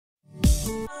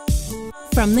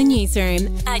From the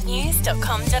newsroom at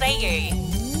news.com.au.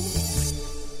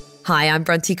 Hi, I'm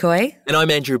Bronte Coy. And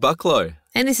I'm Andrew Bucklow.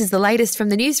 And this is the latest from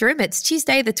the newsroom. It's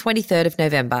Tuesday, the 23rd of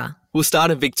November. We'll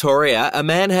start in Victoria. A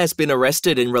man has been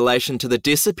arrested in relation to the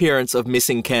disappearance of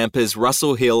missing campers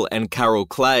Russell Hill and Carol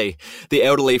Clay. The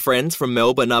elderly friends from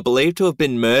Melbourne are believed to have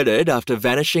been murdered after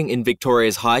vanishing in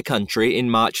Victoria's high country in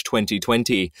March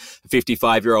 2020. A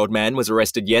 55-year-old man was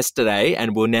arrested yesterday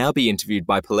and will now be interviewed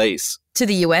by police. To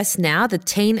the US now, the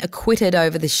teen acquitted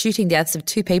over the shooting deaths of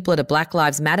two people at a Black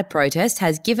Lives Matter protest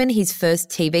has given his first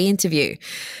TV interview.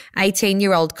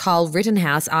 18-year-old Kyle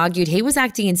Rittenhouse argued he was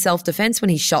acting in self-defense when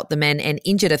he shot the men and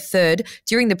injured a third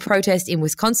during the protest in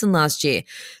Wisconsin last year.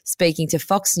 Speaking to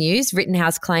Fox News,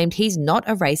 Rittenhouse claimed he's not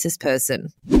a racist person.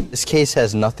 This case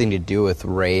has nothing to do with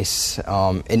race.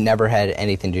 It never had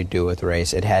anything to do with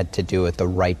race. It had to do with the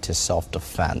right to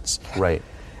self-defense. Right.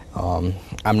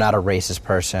 I'm not a racist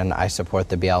person. I support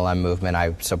the BLM movement.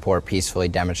 I support peacefully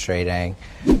demonstrating.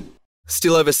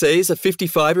 Still overseas, a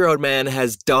 55-year-old man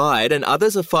has died and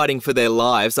others are fighting for their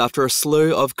lives after a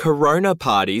slew of corona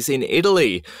parties in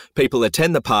Italy. People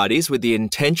attend the parties with the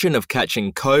intention of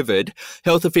catching COVID.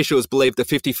 Health officials believe the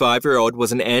 55-year-old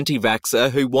was an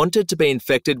anti-vaxxer who wanted to be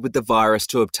infected with the virus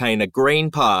to obtain a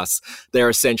green pass. They're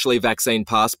essentially vaccine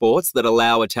passports that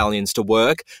allow Italians to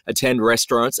work, attend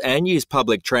restaurants and use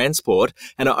public transport,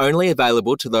 and are only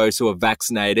available to those who are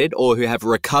vaccinated or who have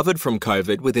recovered from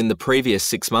COVID within the previous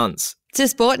 6 months. To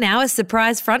sport now, a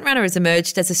surprise frontrunner has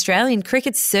emerged as Australian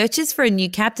cricket searches for a new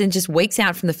captain just weeks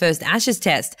out from the first Ashes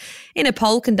test. In a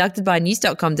poll conducted by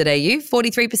news.com.au,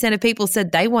 43% of people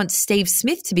said they want Steve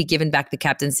Smith to be given back the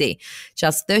captaincy.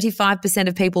 Just 35%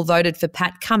 of people voted for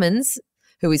Pat Cummins,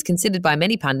 who is considered by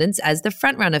many pundits as the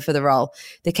frontrunner for the role.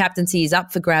 The captaincy is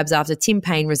up for grabs after Tim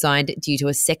Payne resigned due to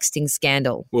a sexting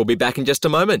scandal. We'll be back in just a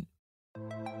moment.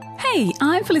 Hey,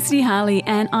 I'm Felicity Harley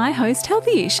and I host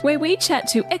Healthyish, where we chat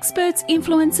to experts,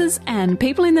 influencers and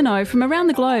people in the know from around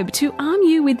the globe to arm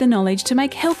you with the knowledge to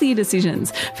make healthier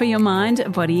decisions for your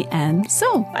mind, body and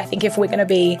soul. I think if we're going to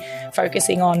be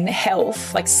focusing on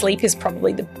health, like sleep is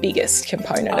probably the biggest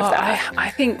component of that.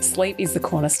 I think sleep is the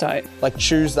cornerstone. Like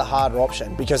choose the harder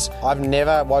option, because I've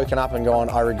never woken up and gone,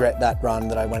 I regret that run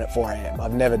that I went at 4 a.m.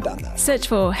 I've never done that. Search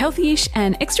for Healthyish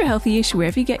and Extra Healthyish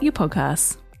wherever you get your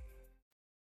podcasts.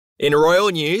 In royal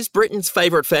news, Britain's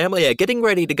favourite family are getting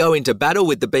ready to go into battle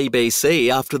with the BBC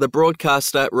after the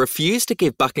broadcaster refused to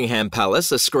give Buckingham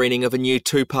Palace a screening of a new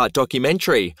 2-part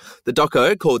documentary. The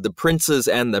doco, called The Princes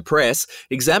and the Press,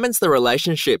 examines the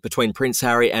relationship between Prince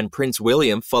Harry and Prince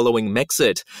William following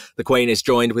Brexit. The Queen is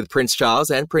joined with Prince Charles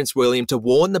and Prince William to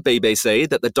warn the BBC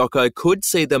that the doco could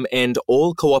see them end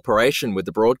all cooperation with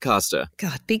the broadcaster.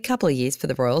 God, big couple of years for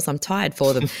the royals. I'm tired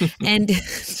for them. And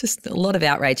just a lot of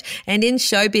outrage. And in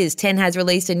showbiz, 10 has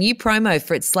released a new promo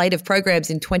for its slate of programs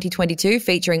in 2022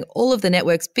 featuring all of the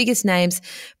network's biggest names,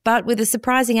 but with a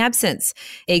surprising absence.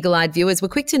 Eagle-eyed viewers were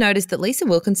quick to notice that Lisa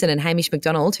Wilkinson and Hamish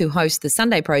McDonald, who host The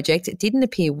Sunday Project, didn't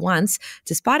appear once,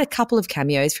 despite a couple of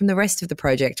cameos from the rest of the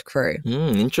project crew.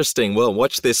 Interesting. Well,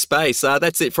 watch this space.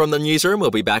 That's it from the newsroom.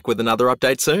 We'll be back with another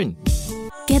update soon.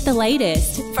 Get the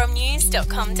latest from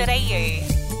news.com.au.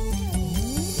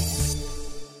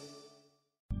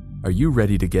 Are you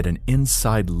ready to get an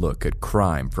inside look at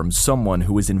crime from someone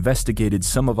who has investigated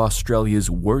some of Australia's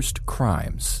worst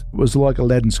crimes? It was like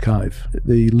Aladdin's Cave.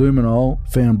 The luminol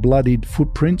found bloodied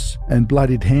footprints and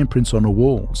bloodied handprints on a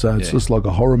wall, so it's just like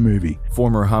a horror movie.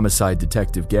 Former homicide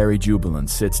detective Gary Jubilant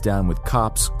sits down with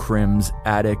cops, crims,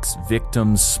 addicts,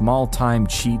 victims, small-time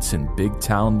cheats, and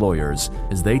big-town lawyers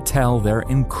as they tell their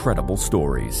incredible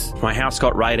stories. My house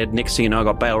got raided. Next thing you know, I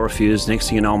got bail refused. Next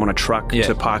thing you know, I'm on a truck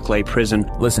to Parklea Prison.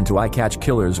 Listen to I Catch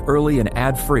Killers early and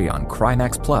ad-free on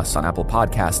Crimex Plus on Apple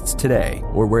Podcasts today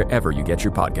or wherever you get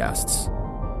your podcasts.